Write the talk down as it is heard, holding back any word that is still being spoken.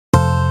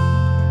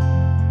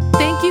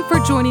you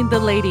for joining the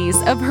ladies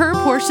of Her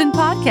Portion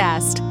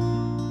podcast.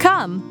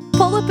 Come,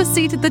 pull up a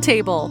seat at the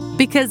table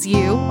because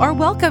you are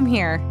welcome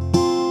here.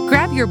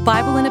 Grab your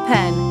Bible and a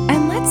pen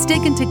and let's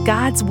dig into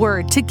God's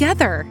Word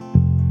together.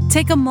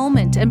 Take a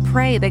moment and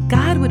pray that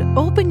God would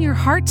open your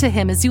heart to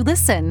Him as you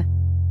listen.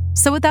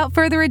 So without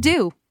further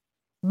ado,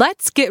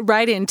 let's get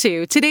right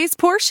into today's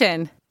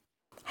portion.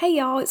 Hey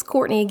y'all, it's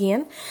Courtney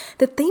again.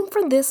 The theme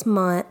for this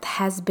month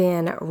has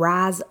been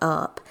Rise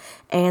Up,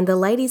 and the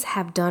ladies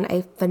have done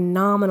a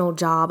phenomenal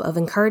job of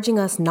encouraging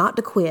us not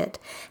to quit,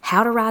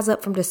 how to rise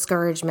up from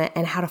discouragement,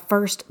 and how to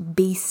first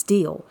be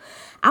still.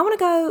 I want to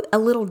go a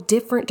little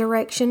different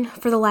direction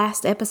for the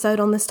last episode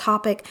on this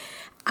topic.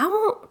 I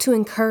want to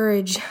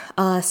encourage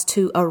us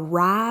to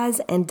arise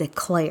and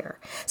declare.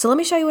 So let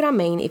me show you what I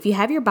mean. If you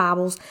have your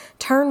Bibles,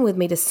 turn with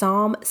me to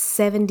Psalm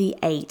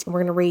 78. We're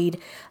going to read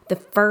the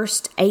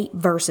first 8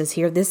 verses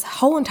here. This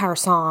whole entire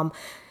psalm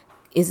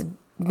is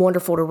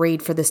wonderful to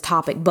read for this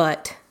topic,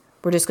 but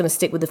we're just going to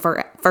stick with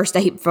the first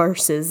 8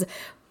 verses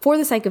for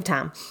the sake of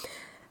time.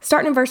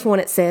 Starting in verse 1,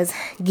 it says,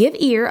 "Give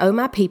ear, O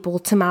my people,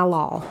 to my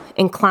law.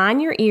 Incline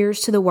your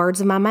ears to the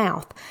words of my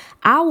mouth.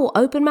 I will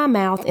open my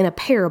mouth in a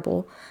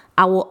parable.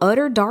 I will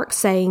utter dark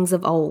sayings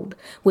of old,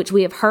 which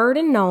we have heard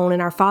and known,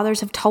 and our fathers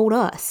have told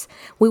us.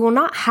 We will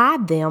not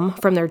hide them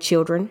from their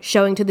children,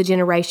 showing to the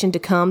generation to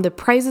come the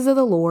praises of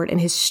the Lord and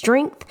His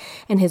strength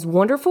and His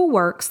wonderful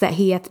works that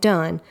He hath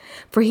done.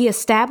 For He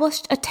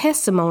established a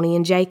testimony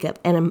in Jacob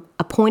and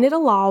appointed a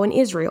law in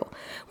Israel,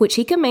 which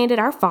He commanded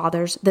our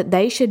fathers that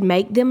they should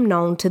make them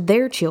known to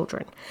their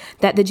children,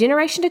 that the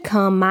generation to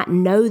come might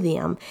know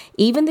them,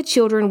 even the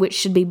children which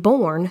should be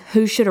born,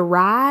 who should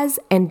arise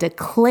and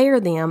declare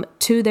them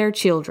to their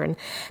children,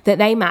 that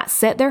they might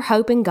set their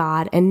hope in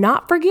God and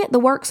not forget the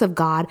works of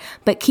God,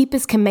 but keep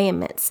His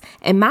commandments,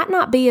 and might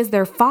not be as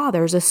their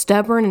fathers, a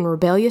stubborn and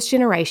rebellious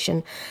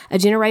generation, a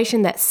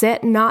generation that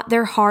set not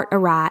their heart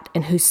aright,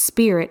 and whose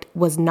spirit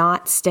was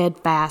not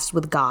steadfast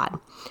with God."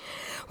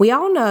 We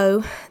all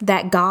know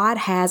that God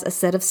has a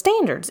set of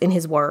standards in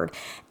His Word,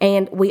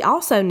 and we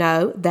also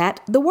know that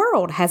the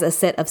world has a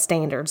set of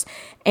standards,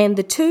 and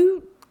the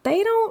two,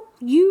 they don't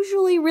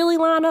usually really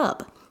line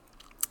up.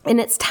 And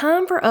it's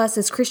time for us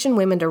as Christian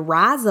women to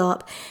rise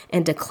up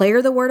and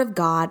declare the Word of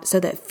God so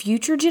that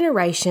future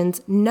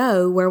generations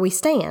know where we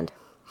stand.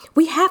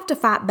 We have to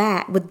fight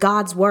back with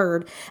God's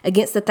Word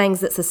against the things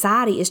that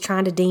society is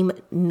trying to deem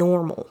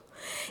normal.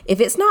 If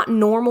it's not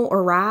normal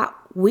or right,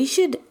 we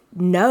should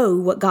know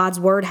what God's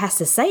Word has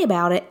to say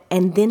about it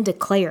and then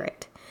declare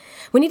it.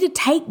 We need to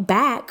take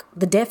back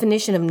the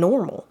definition of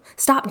normal.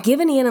 Stop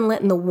giving in and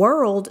letting the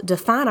world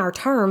define our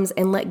terms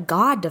and let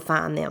God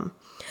define them.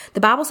 The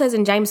Bible says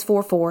in James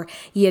 4:4,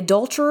 "Ye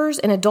adulterers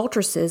and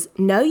adulteresses,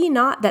 know ye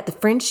not that the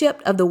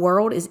friendship of the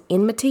world is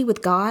enmity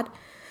with God?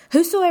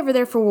 Whosoever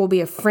therefore will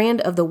be a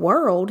friend of the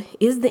world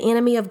is the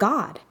enemy of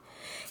God."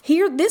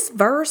 Here, this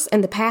verse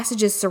and the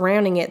passages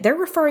surrounding it, they're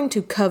referring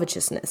to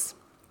covetousness.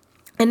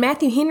 And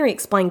Matthew Henry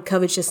explained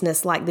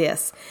covetousness like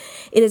this: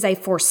 "It is a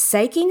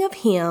forsaking of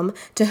Him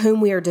to whom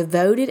we are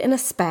devoted and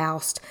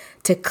espoused,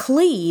 to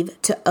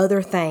cleave to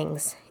other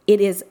things. It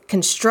is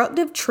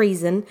constructive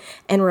treason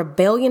and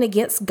rebellion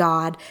against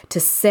God to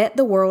set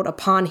the world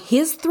upon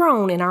His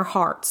throne in our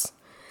hearts."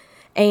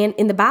 And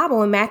in the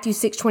Bible, in Matthew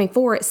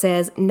 6:24, it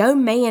says, "No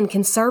man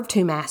can serve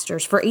two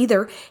masters, for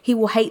either he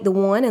will hate the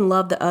one and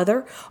love the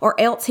other, or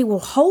else he will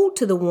hold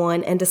to the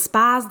one and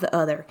despise the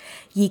other.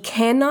 Ye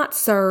cannot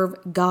serve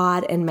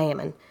God and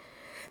mammon."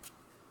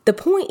 The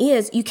point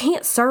is, you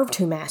can't serve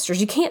two masters.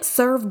 You can't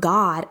serve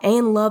God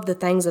and love the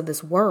things of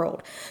this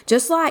world.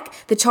 Just like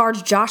the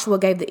charge Joshua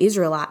gave the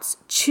Israelites,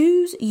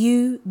 choose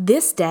you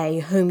this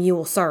day whom you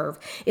will serve.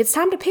 It's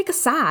time to pick a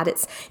side.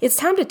 It's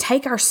time to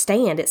take our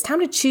stand. It's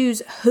time to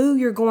choose who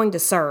you're going to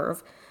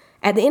serve.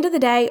 At the end of the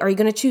day, are you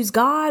going to choose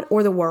God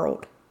or the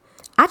world?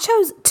 I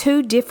chose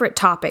 2 different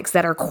topics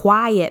that are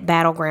quiet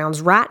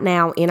battlegrounds right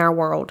now in our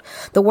world.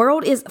 The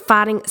world is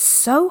fighting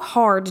so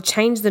hard to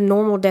change the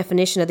normal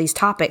definition of these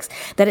topics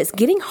that it's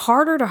getting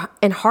harder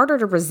and harder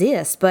to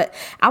resist. But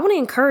I want to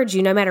encourage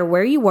you, no matter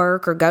where you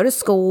work or go to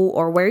school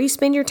or where you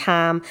spend your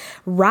time,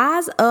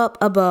 rise up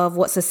above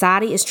what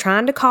society is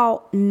trying to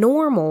call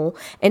normal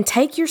and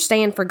take your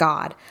stand for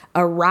God.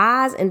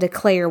 Arise and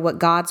declare what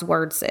God's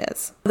Word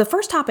says. The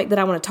first topic that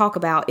I want to talk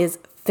about is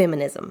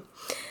feminism.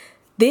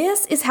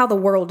 This is how the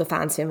world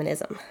defines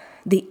feminism: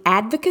 the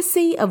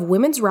advocacy of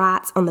women's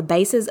rights on the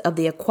basis of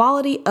the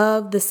equality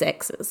of the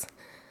sexes.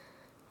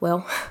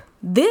 Well,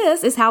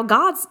 this is how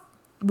God's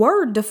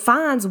Word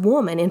defines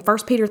woman in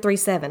 1 Peter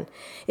 3:7.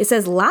 It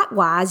says,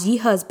 "Likewise, ye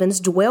husbands,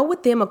 dwell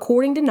with them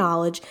according to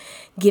knowledge,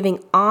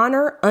 giving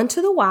honor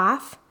unto the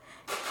wife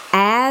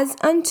as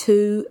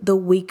unto the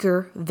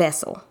weaker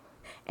vessel,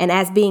 and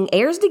as being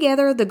heirs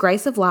together of the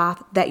grace of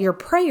life, that your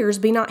prayers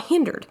be not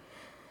hindered."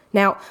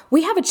 Now,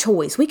 we have a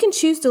choice. We can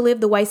choose to live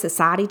the way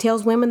society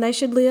tells women they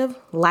should live,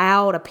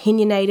 loud,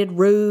 opinionated,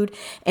 rude,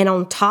 and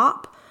on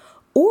top,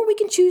 or we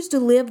can choose to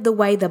live the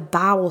way the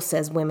Bible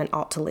says women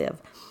ought to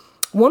live.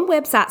 One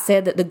website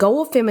said that the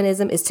goal of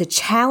feminism is to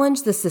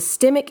challenge the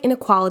systemic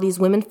inequalities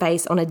women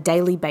face on a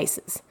daily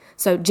basis.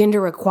 So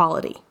gender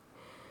equality.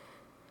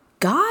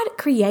 God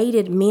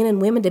created men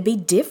and women to be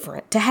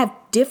different, to have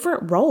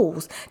different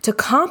roles, to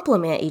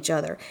complement each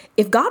other.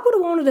 If God would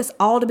have wanted us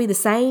all to be the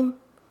same,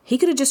 he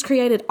could have just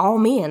created all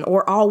men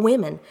or all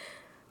women,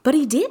 but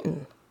he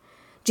didn't.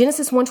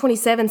 Genesis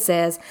 1:27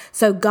 says,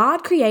 "So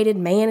God created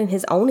man in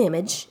his own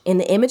image. In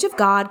the image of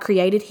God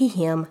created he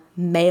him,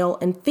 male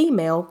and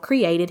female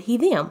created he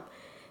them."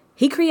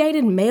 He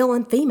created male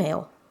and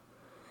female.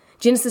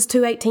 Genesis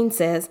 2:18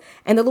 says,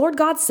 "And the Lord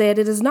God said,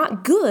 it is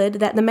not good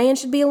that the man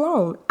should be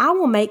alone. I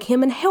will make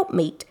him an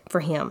helpmeet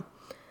for him."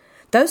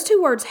 Those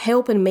two words,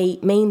 help and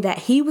meet, mean that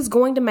he was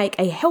going to make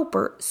a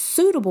helper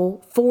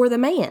suitable for the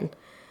man.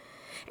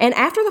 And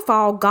after the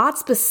fall, God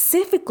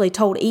specifically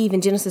told Eve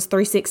in Genesis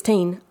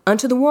 3:16,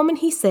 "Unto the woman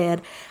he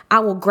said, I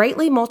will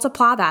greatly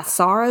multiply thy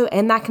sorrow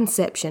and thy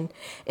conception.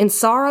 In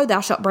sorrow thou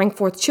shalt bring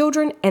forth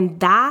children, and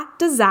thy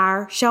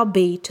desire shall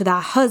be to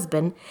thy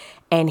husband,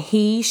 and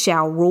he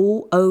shall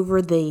rule over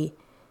thee."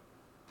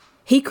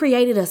 He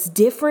created us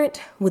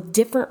different with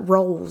different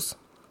roles.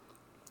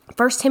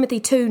 1 Timothy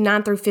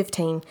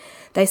 2:9-15,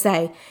 they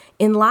say,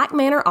 "In like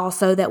manner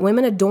also that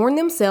women adorn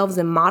themselves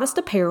in modest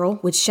apparel,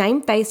 with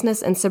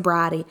shamefacedness and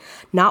sobriety,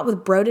 not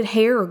with broided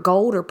hair or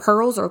gold or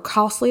pearls or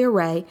costly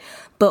array,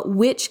 but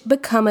which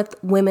becometh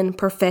women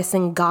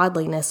professing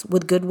godliness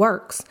with good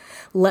works.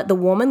 Let the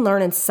woman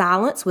learn in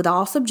silence with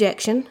all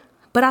subjection.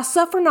 But I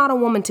suffer not a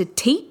woman to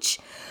teach,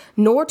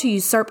 nor to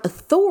usurp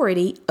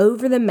authority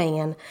over the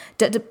man,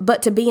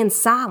 but to be in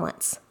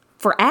silence.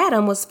 For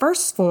Adam was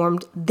first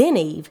formed, then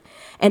Eve.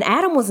 And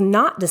Adam was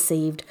not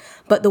deceived,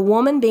 but the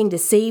woman being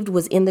deceived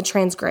was in the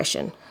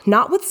transgression.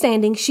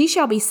 Notwithstanding, she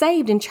shall be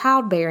saved in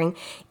childbearing,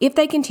 if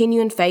they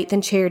continue in faith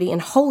and charity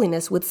and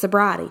holiness with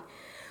sobriety."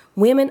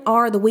 Women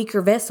are the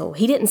weaker vessel.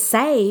 He didn't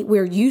say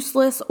we're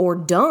useless or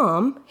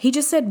dumb. He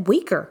just said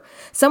weaker.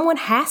 Someone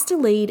has to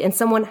lead and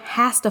someone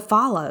has to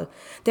follow.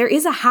 There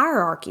is a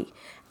hierarchy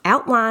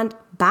outlined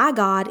by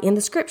God in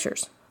the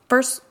scriptures.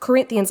 1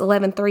 Corinthians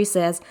 11:3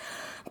 says,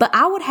 "But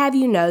I would have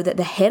you know that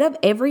the head of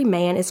every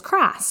man is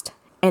Christ,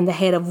 and the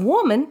head of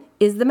woman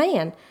is the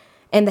man,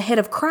 and the head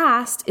of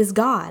Christ is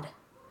God.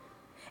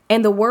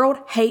 And the world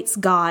hates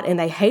God, and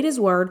they hate his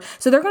word,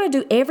 so they're going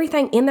to do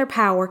everything in their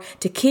power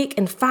to kick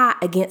and fight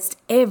against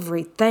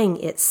everything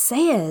it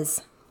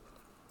says."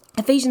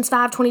 Ephesians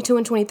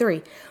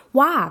 5:22-23,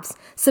 "Wives,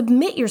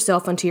 submit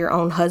yourself unto your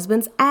own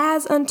husbands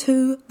as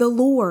unto the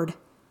Lord.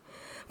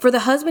 For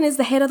the husband is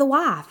the head of the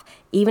wife,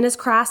 even as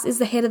Christ is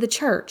the head of the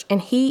church, and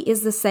he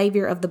is the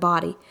Savior of the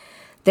body.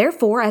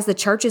 Therefore, as the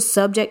church is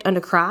subject unto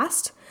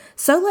Christ,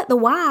 so let the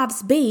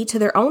wives be to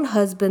their own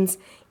husbands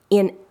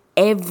in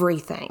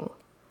everything.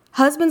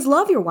 Husbands,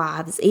 love your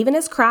wives, even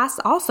as Christ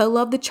also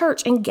loved the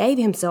church and gave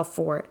himself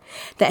for it,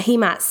 that he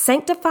might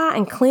sanctify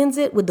and cleanse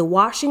it with the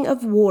washing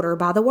of water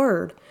by the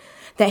word,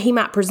 that he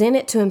might present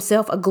it to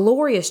himself a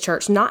glorious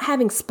church, not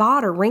having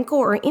spot or wrinkle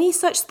or any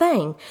such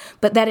thing,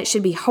 but that it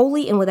should be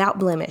holy and without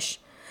blemish.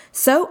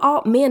 So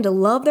ought men to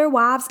love their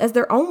wives as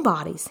their own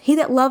bodies. He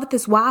that loveth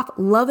his wife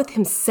loveth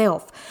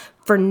himself.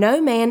 For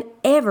no man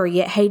ever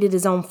yet hated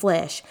his own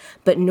flesh,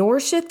 but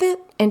nourisheth it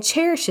and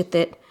cherisheth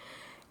it,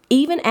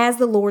 even as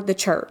the Lord the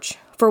church.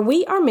 For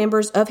we are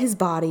members of his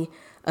body,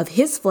 of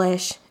his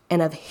flesh,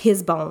 and of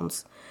his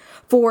bones.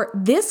 For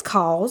this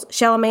cause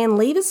shall a man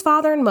leave his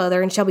father and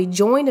mother, and shall be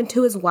joined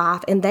unto his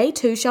wife, and they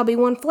two shall be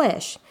one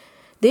flesh.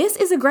 This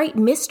is a great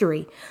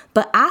mystery,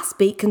 but I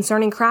speak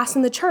concerning Christ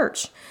and the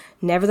church.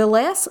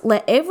 Nevertheless,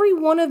 let every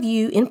one of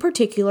you in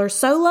particular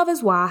so love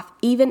his wife,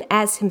 even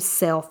as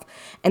himself,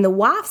 and the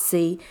wife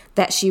see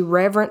that she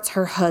reverence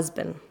her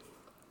husband."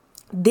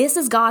 This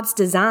is God's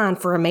design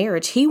for a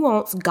marriage. He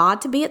wants God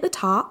to be at the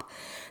top,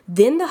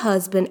 then the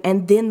husband,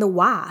 and then the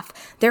wife.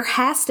 There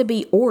has to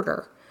be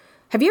order.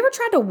 Have you ever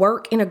tried to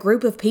work in a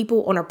group of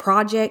people on a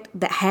project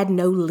that had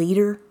no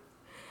leader?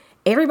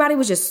 Everybody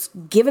was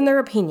just giving their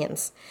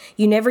opinions.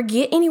 You never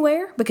get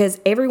anywhere because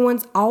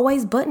everyone's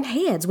always butting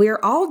heads. We are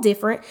all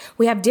different.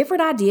 We have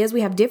different ideas.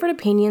 We have different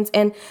opinions,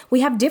 and we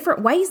have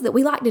different ways that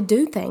we like to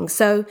do things.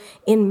 So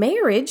in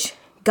marriage,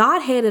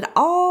 God headed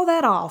all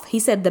that off. He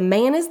said the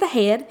man is the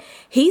head,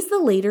 he's the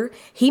leader,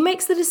 he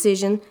makes the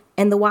decision,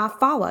 and the wife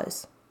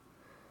follows.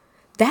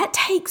 That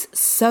takes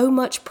so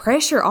much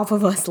pressure off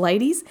of us,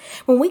 ladies.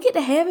 When we get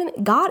to heaven,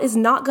 God is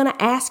not going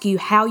to ask you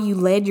how you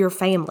led your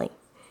family.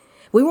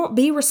 We won't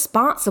be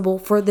responsible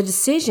for the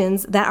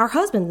decisions that our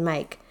husbands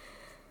make.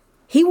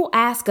 He will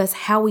ask us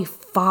how we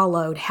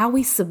followed, how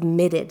we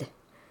submitted.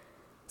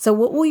 So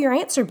what will your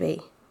answer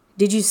be?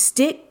 Did you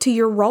stick to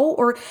your role,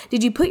 or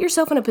did you put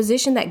yourself in a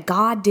position that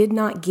God did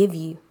not give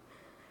you?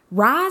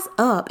 Rise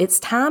up. It's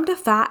time to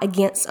fight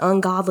against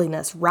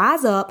ungodliness.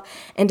 Rise up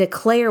and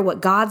declare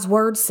what God's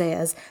word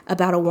says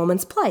about a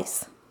woman's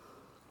place.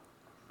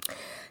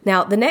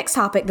 Now, the next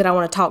topic that I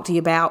want to talk to you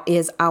about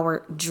is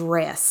our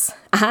dress.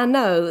 I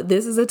know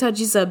this is a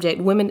touchy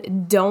subject.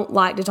 Women don't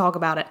like to talk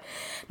about it.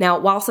 Now,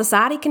 while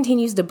society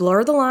continues to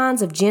blur the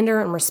lines of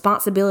gender and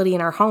responsibility in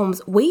our homes,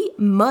 we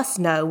must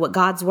know what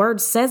God's Word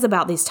says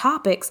about these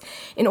topics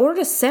in order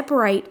to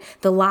separate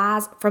the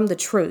lies from the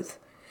truth.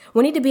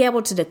 We need to be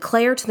able to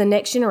declare to the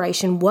next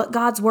generation what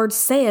God's Word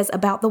says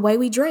about the way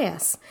we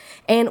dress.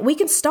 And we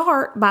can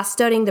start by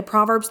studying the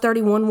Proverbs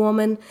 31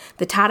 woman,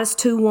 the Titus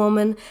 2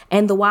 woman,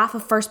 and the wife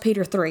of 1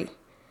 Peter 3.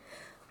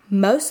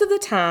 Most of the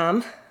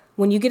time,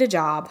 when you get a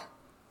job,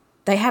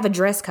 they have a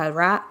dress code,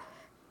 right?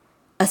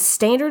 A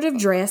standard of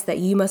dress that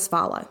you must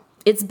follow.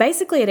 It's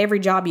basically at every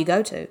job you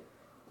go to.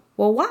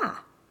 Well, why?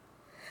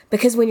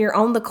 Because when you're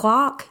on the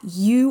clock,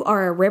 you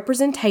are a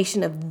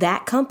representation of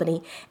that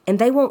company, and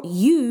they want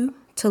you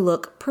to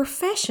look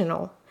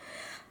professional.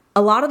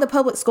 A lot of the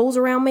public schools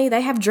around me,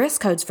 they have dress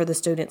codes for the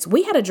students.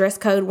 We had a dress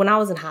code when I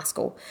was in high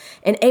school,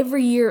 and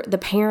every year the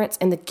parents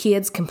and the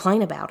kids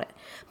complain about it.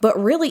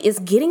 But really, it's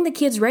getting the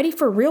kids ready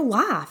for real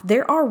life.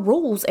 There are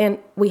rules, and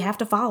we have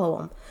to follow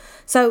them.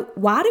 So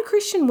why do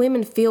Christian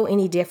women feel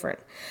any different?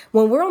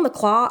 When we're on the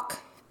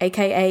clock,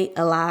 aka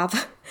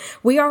alive,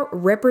 we are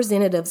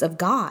representatives of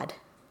God.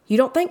 You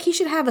don't think He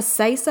should have a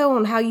say-so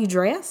on how you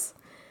dress?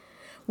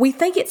 We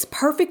think it's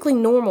perfectly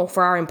normal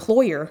for our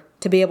employer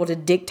to be able to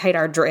dictate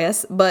our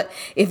dress, but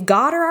if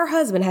God or our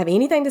husband have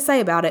anything to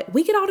say about it,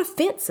 we get all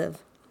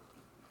defensive.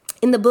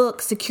 In the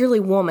book Securely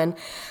Woman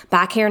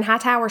by Karen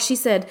Hightower, she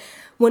said,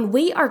 when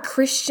we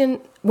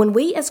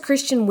as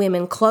Christian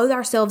women clothe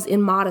ourselves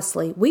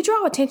immodestly, we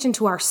draw attention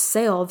to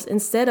ourselves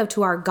instead of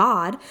to our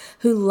God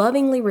who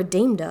lovingly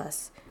redeemed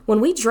us. When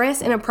we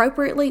dress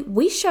inappropriately,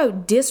 we show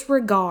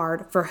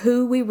disregard for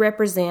who we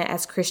represent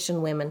as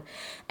Christian women,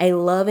 a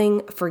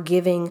loving,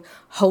 forgiving,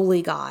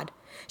 holy God.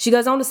 She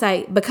goes on to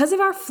say, because of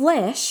our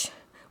flesh,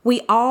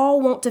 we all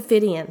want to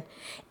fit in,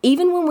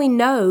 even when we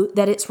know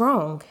that it's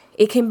wrong.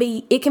 It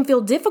can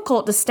feel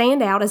difficult to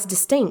stand out as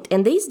distinct,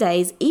 and these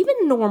days,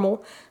 even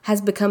normal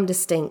has become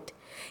distinct.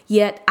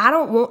 Yet, I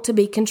don't want to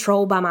be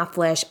controlled by my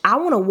flesh. I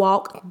want to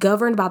walk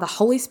governed by the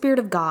Holy Spirit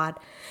of God.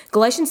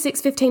 Galatians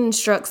 6:15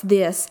 instructs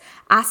this,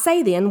 I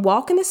say then,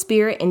 walk in the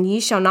Spirit, and ye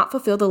shall not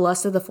fulfill the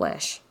lust of the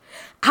flesh.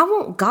 I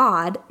want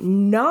God,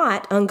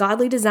 not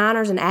ungodly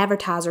designers and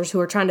advertisers who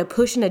are trying to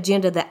push an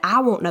agenda that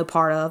I want no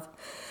part of,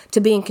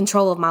 to be in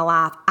control of my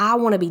life. I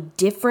want to be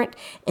different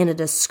in a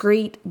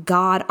discreet,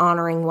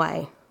 God-honoring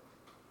way.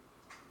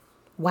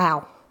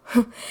 Wow.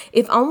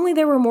 If only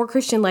there were more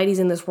Christian ladies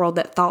in this world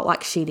that thought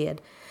like she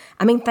did.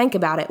 I mean, think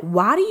about it.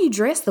 Why do you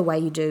dress the way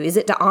you do? Is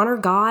it to honor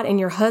God and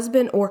your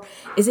husband, or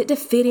is it to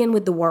fit in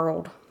with the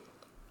world?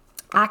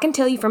 I can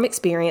tell you from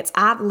experience,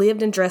 I've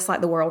lived and dressed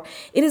like the world.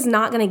 It is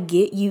not going to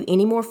get you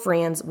any more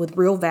friends with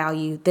real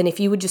value than if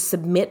you would just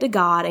submit to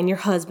God and your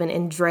husband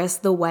and dress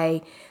the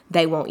way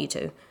they want you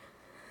to.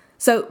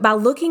 So by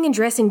looking and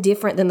dressing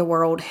different than the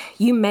world,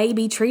 you may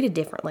be treated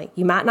differently.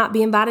 You might not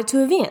be invited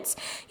to events.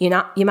 You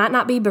might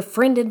not be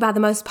befriended by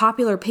the most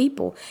popular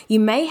people. You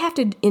may have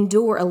to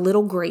endure a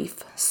little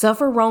grief,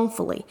 suffer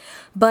wrongfully,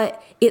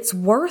 but it's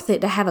worth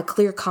it to have a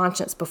clear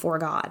conscience before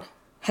God.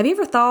 Have you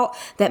ever thought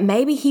that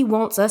maybe He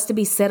wants us to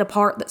be set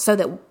apart so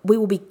that we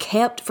will be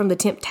kept from the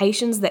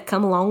temptations that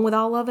come along with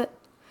all of it?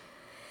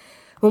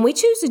 When we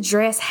choose to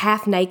dress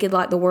half naked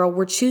like the world,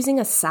 we're choosing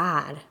a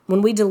side.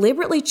 When we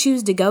deliberately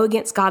choose to go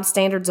against God's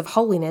standards of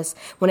holiness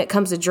when it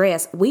comes to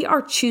dress, we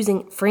are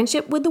choosing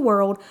friendship with the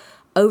world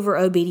over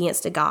obedience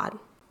to God.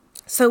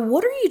 So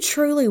what are you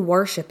truly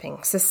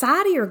worshiping,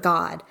 society or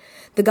God?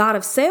 The God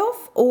of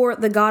self or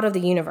the God of the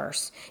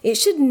universe? It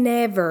should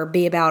never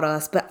be about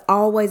us, but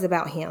always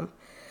about Him.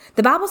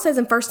 The Bible says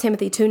in 1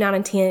 Timothy 2:9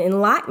 and 10, in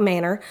like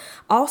manner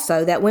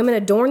also that women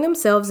adorn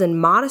themselves in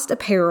modest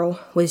apparel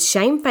with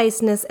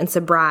shamefacedness and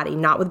sobriety,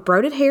 not with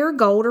broided hair or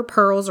gold or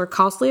pearls or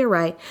costly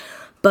array,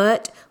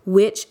 but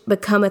which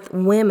becometh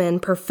women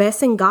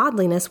professing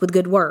godliness with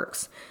good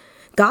works.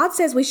 God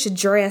says we should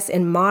dress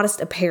in modest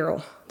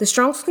apparel. The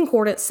Strong's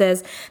Concordance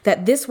says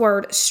that this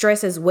word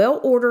stresses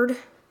well-ordered,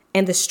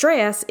 and the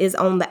stress is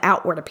on the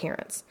outward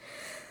appearance.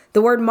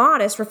 The word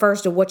modest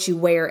refers to what you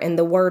wear, and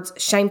the words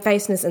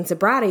shamefacedness and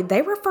sobriety,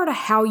 they refer to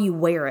how you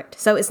wear it.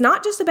 So it's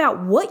not just about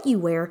what you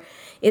wear,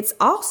 it's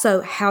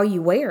also how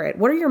you wear it.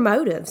 What are your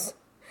motives?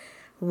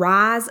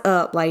 Rise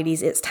up,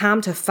 ladies. It's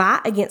time to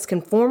fight against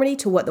conformity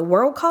to what the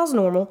world calls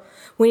normal.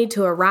 We need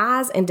to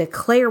arise and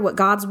declare what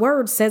God's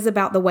Word says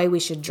about the way we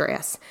should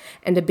dress.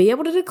 And to be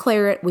able to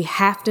declare it, we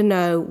have to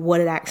know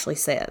what it actually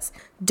says.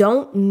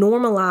 Don't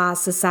normalize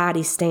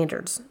society's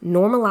standards.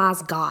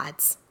 Normalize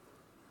God's.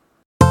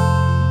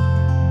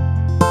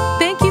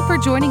 Thank you for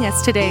joining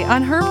us today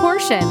on Her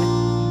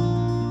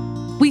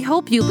Portion. We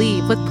hope you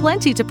leave with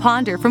plenty to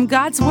ponder from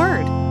God's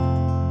Word.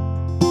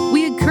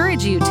 We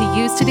encourage you to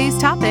use today's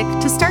topic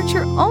to start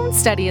your own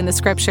study in the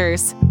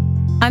Scriptures.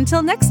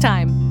 Until next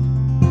time.